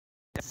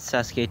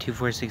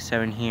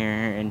Sasuke2467 here,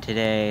 and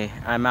today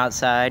I'm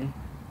outside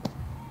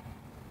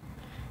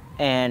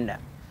and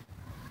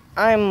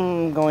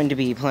I'm going to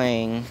be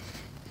playing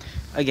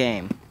a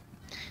game.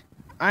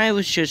 I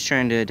was just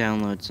trying to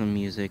download some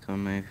music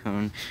on my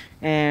phone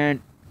and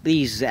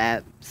these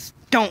apps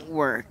don't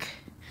work.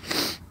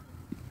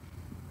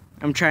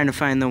 I'm trying to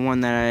find the one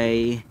that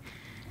I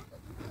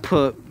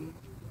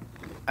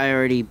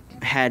already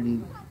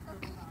had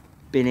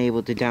been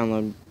able to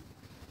download.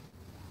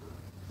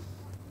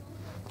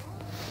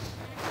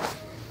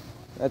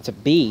 That's a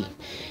B.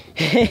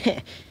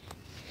 PewDiePie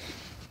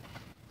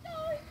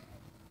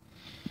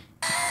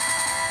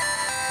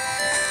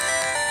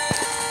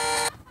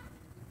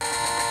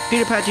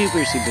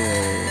Super Super.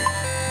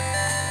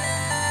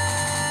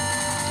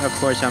 Of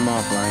course I'm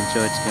offline, so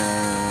it's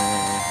gonna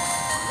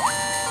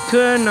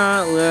could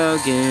not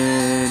log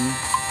in.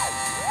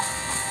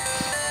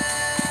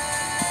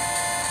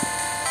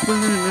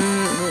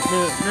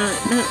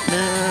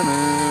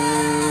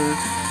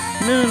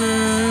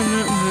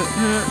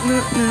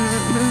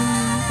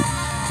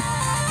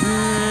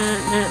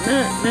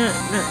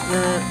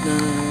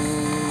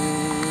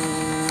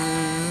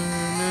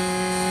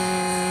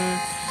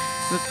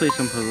 Let's play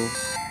some puzzle.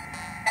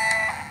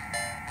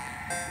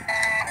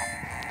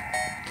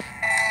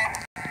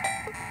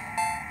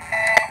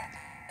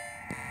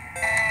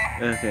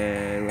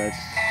 Okay, let's...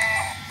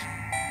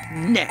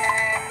 Nah.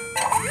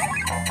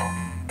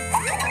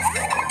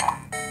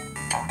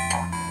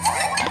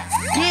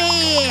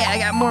 Yeah, I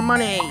got more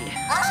money.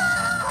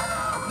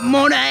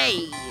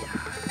 Money.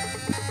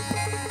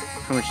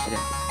 How much did I?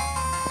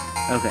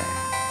 Okay.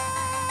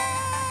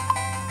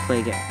 Play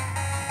again.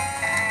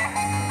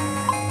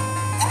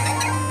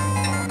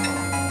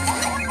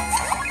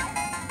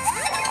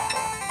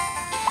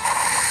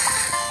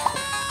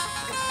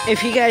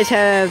 If you guys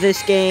have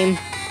this game,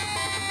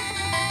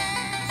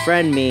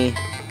 friend me.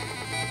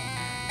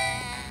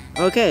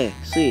 Okay,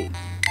 sweet.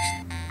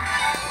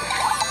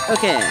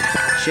 Okay,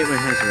 shit, my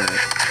hands are right.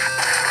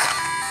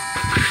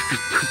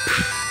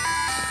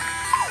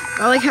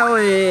 I like how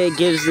it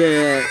gives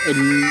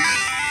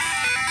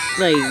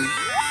like,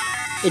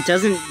 it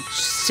doesn't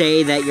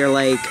say that you're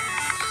like,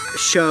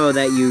 show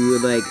that you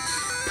like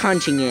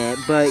punching it,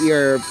 but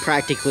you're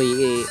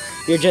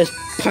just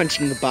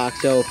punching the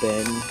box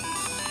open.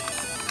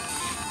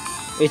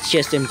 It's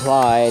just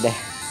implied.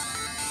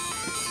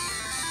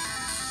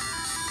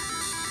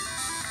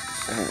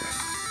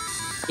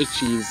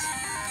 Itchies.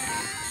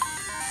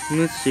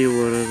 Let's see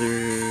what other...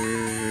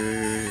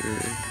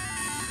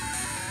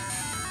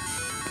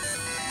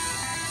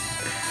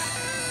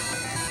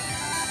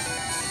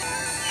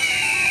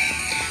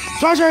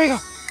 There you go.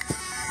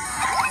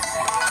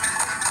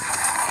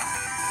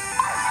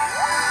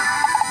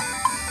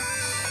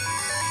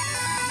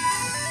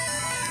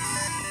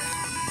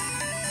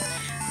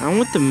 I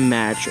want the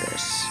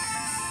mattress.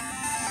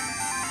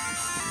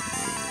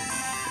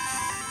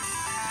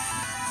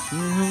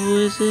 What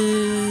is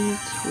it?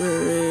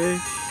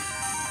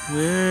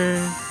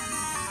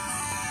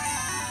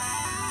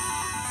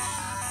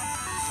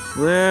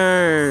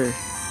 Where?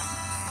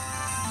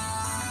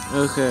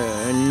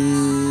 Okay,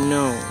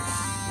 no.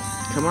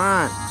 Come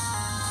on.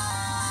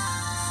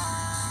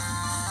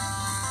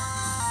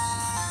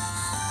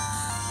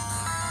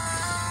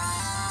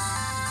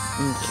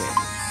 Okay.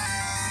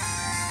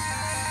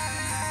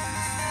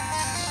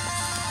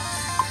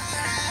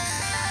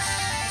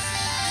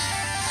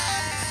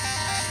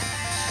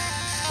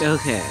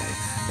 Okay,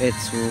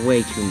 it's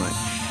way too much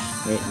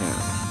right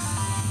now.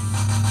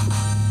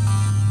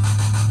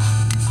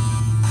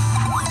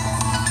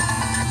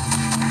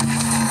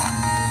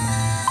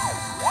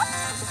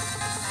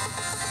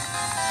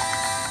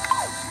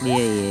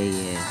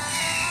 Yeah.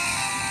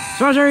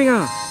 So there you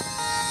go.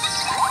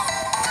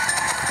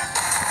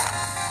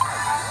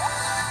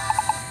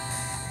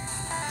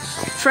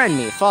 Friend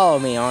me, follow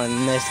me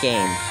on this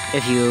game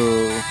if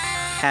you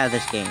have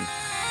this game.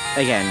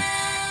 Again.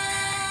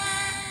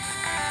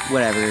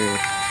 Whatever.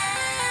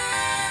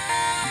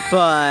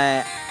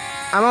 But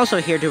I'm also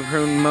here to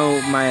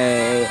promote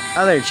my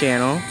other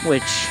channel,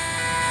 which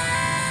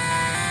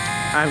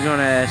I'm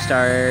gonna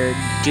start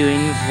doing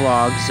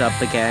vlogs up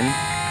again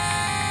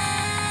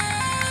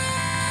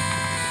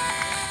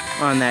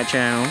on that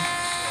channel.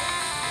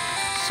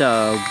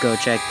 So go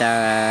check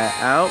that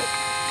out.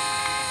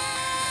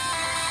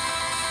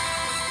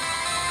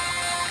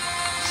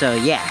 So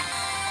yeah.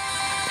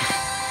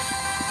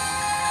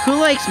 Who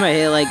likes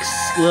my like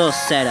little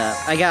setup?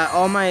 I got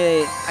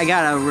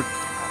a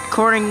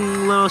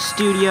recording little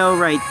studio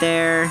right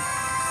there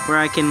where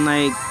I can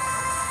like,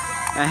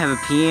 I have a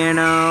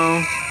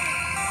piano.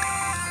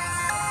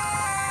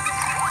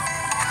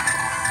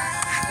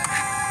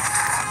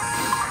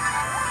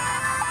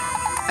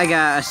 I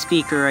got a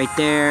speaker right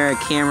there, a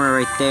camera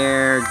right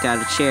there, got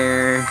a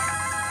chair.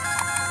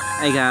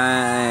 I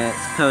got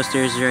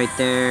posters right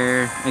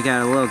there. I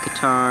got a little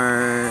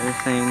guitar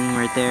thing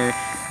right there.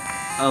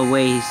 A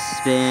waist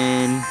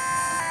spin.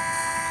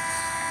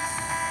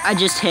 I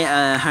just hit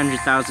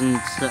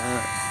 100,000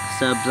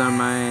 subs on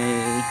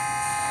my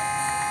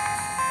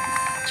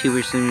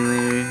YouTuber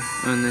simulator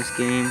on this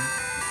game.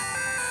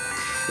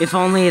 If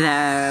only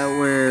that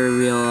were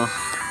real.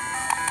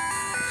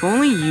 If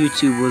only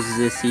YouTube was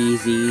this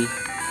easy.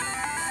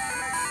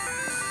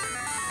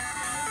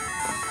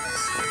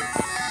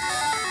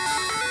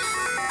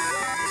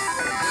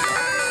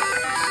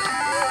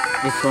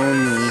 If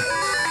only.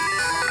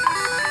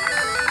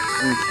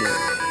 Okay.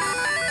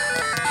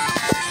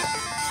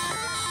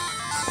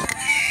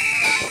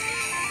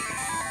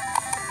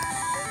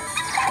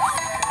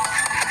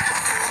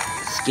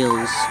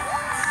 Skills.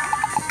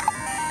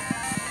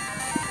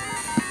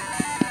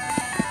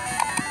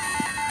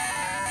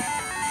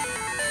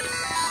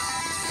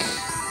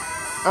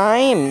 I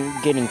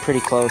am getting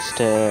pretty close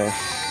to...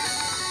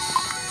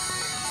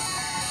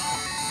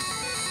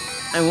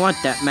 I want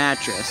that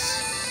mattress.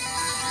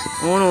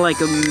 I want to like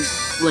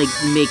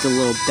make a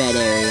little bed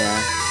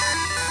area.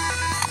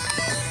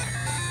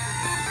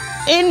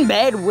 In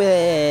bed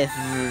with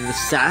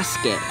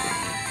Sasuke.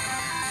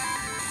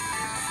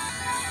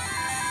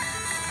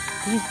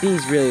 These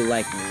bees really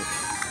like me.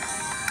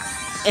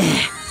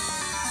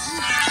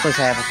 Plus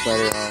I have a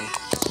sweater on.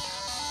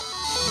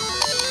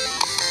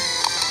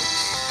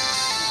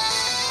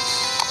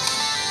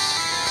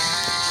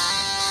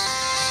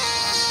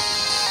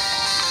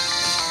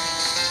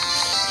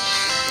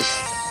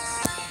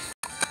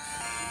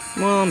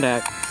 Well, I'm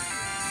back.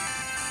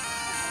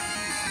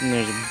 And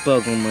there's a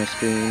bug on my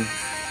screen.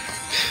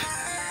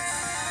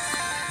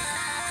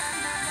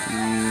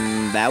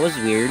 That was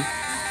weird.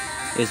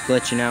 It was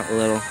glitching out a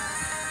little.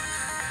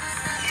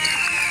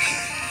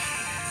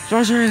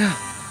 Sorry, go.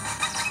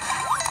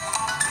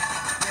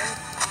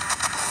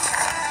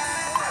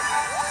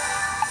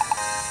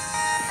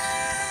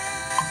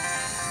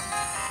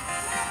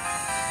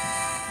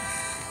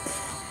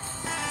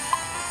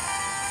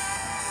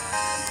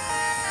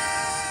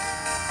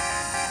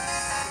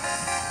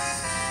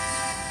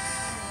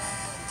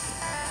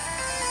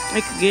 I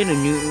could get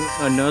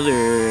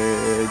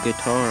another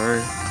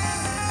guitar.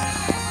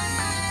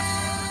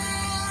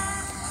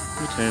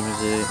 What time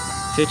is it?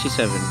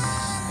 57.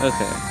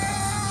 Okay.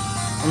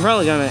 I'm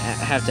probably gonna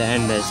have to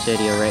end this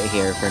video right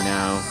here for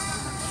now.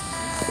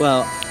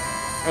 Well,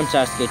 I'm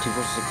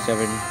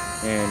Sasuke2467,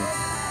 and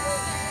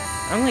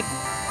I'm like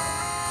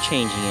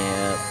changing it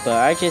up, but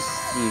I just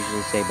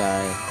usually say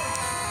bye.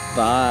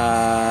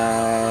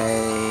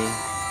 Bye.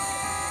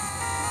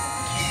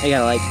 I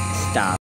gotta like